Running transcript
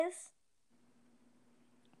Alice.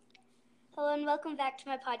 Hello and welcome back to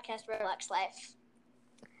my podcast, Roblox Life.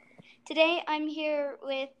 Today I'm here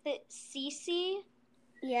with Cece.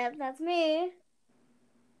 Yep, that's me.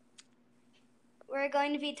 We're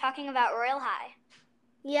going to be talking about Royal High.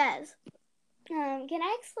 Yes. Can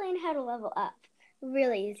I explain how to level up?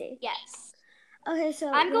 Really easy. Yes. Okay,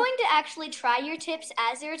 so I'm going to actually try your tips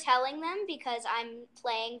as you're telling them because I'm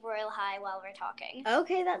playing Royal High while we're talking.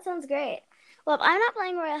 Okay, that sounds great. Well, I'm not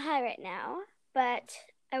playing Royal High right now, but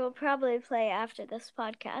I will probably play after this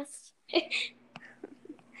podcast.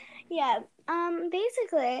 Yeah.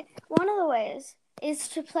 Basically, one of the ways is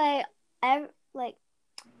to play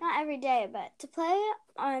not every day, but to play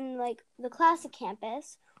on the classic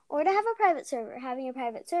campus or to have a private server. Having a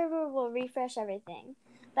private server will refresh everything.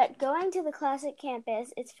 But going to the classic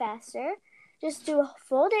campus, it's faster. Just do a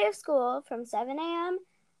full day of school from 7 a.m.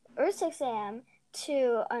 or 6 a.m.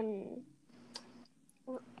 to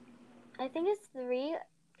I think it's 3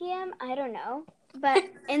 p.m. I don't know.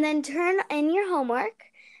 And then turn in your homework,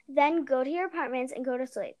 then go to your apartments and go to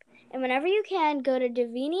sleep. And whenever you can, go to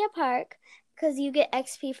Davinia Park because you get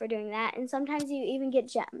XP for doing that, and sometimes you even get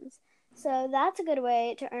gems. So that's a good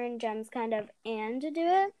way to earn gems and to do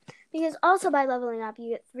it, because also by leveling up,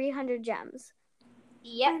 you get 300 gems.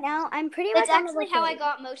 Yep. Right now, I'm pretty much. That's on actually how I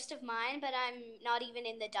got most of mine, but I'm not even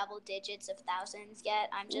in the double digits of thousands yet.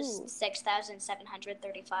 I'm just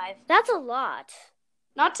 6,735. That's a lot.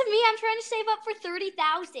 Not to me. I'm trying to save up for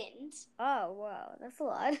 30,000. Oh, wow. That's a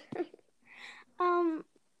lot.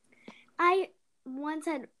 I once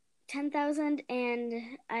had 10,000,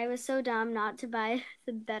 and I was so dumb not to buy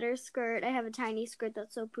the better skirt. I have a tiny skirt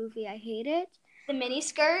that's so poofy. I hate it. The mini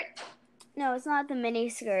skirt? No, it's not the mini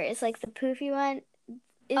skirt. It's like the poofy one.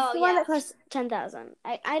 It's the one that costs 10,000.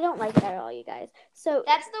 I don't like it at all, you guys. So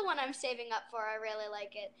that's the one I'm saving up for. I really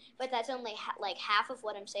like it, but that's only half of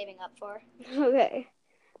what I'm saving up for. Okay.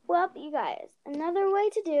 Well, you guys, another way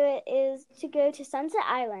to do it is to go to Sunset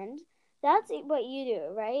Island. That's what you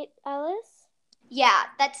do, right, Alice? Yeah,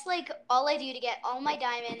 that's all I do to get all my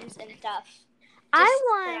diamonds and stuff. I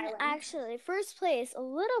won, actually, first place a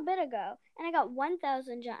little bit ago, and I got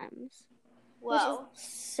 1,000 gems. Whoa. Which is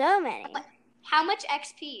so many. How much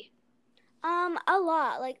XP? A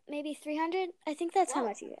lot, maybe 300. I think that's how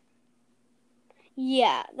much you get.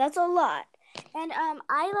 Yeah, that's a lot. And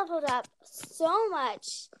I leveled up so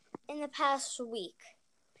much in the past week.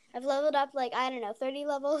 I've leveled up 30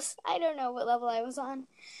 levels. I don't know what level I was on.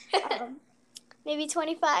 Maybe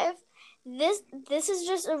 25. This is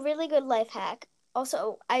just a really good life hack.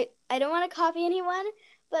 Also, I don't want to copy anyone,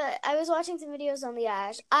 but I was watching some videos on Leah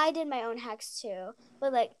Ash. I did my own hacks too.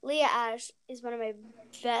 But Leah Ash is one of my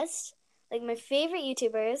best, my favorite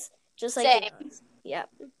YouTubers. Just like Same. Yep.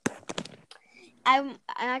 I'm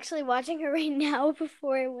actually watching her right now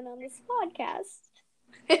before I went on this podcast.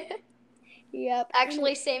 Yep.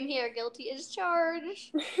 Actually, same here. Guilty as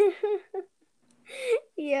charged.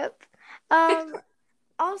 Yep.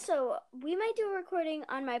 Also, we might do a recording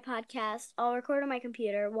on my podcast. I'll record on my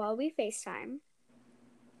computer while we FaceTime.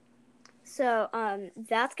 So,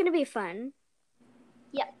 that's going to be fun.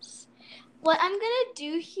 Yes. What I'm going to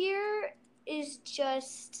do here is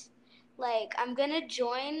just, I'm going to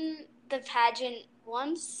join the pageant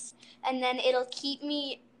once, and then it'll keep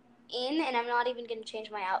me in, and I'm not even going to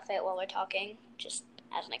change my outfit while we're talking, just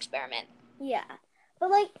as an experiment. Yeah.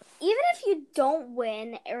 But, even if you don't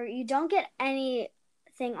win or you don't get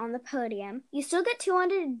anything on the podium, you still get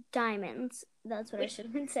 200 diamonds. That's what I should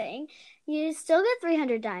have been saying. You still get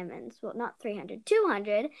 300 diamonds. Well, not 300,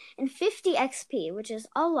 250 XP, which is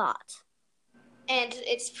a lot. And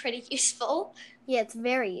it's pretty useful. Yeah, it's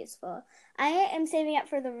very useful. I am saving up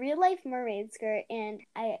for the real-life mermaid skirt, and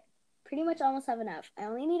I pretty much almost have enough. I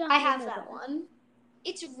only need 100. I have that one.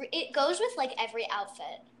 It goes with, every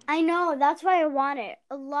outfit. I know. That's why I want it.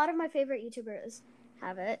 A lot of my favorite YouTubers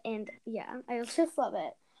have it, and, yeah, I just love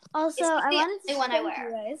it. Also, I wanted to thank you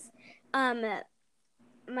guys.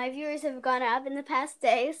 My viewers have gone up in the past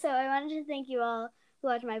day, so I wanted to thank you all who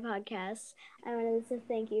watch my podcast. I wanted to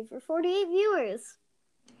thank you for 48 viewers.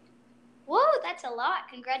 Whoa, that's a lot.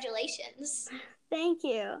 Congratulations. Thank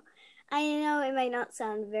you. I know it might not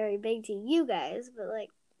sound very big to you guys, but it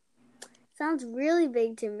sounds really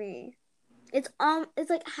big to me. It's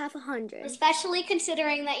half 100. Especially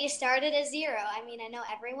considering that you started at 0. I mean, I know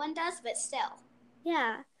everyone does, but still.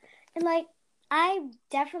 Yeah. And I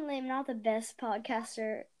definitely am not the best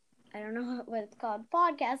podcaster. I don't know what it's called,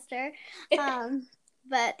 podcaster.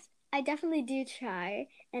 But I definitely do try,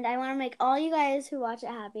 and I want to make all you guys who watch it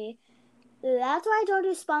happy. That's why I don't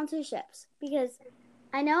do sponsorships, because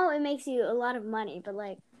I know it makes you a lot of money, but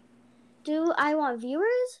do I want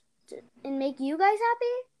viewers and make you guys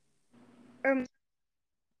happy? Or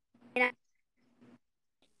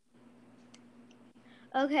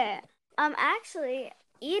okay. Actually,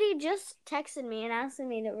 Edie just texted me and asked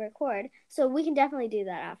me to record, so we can definitely do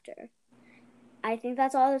that after. I think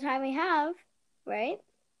that's all the time we have, right?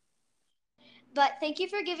 But thank you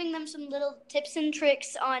for giving them some little tips and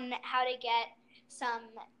tricks on how to get some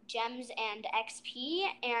gems and XP,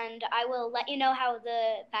 and I will let you know how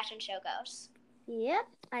the fashion show goes. Yep,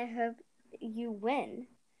 I hope you win.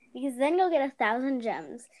 Because then you'll get 1,000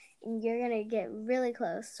 gems, and you're going to get really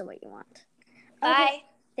close to what you want. Bye. Okay,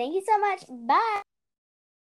 thank you so much. Bye.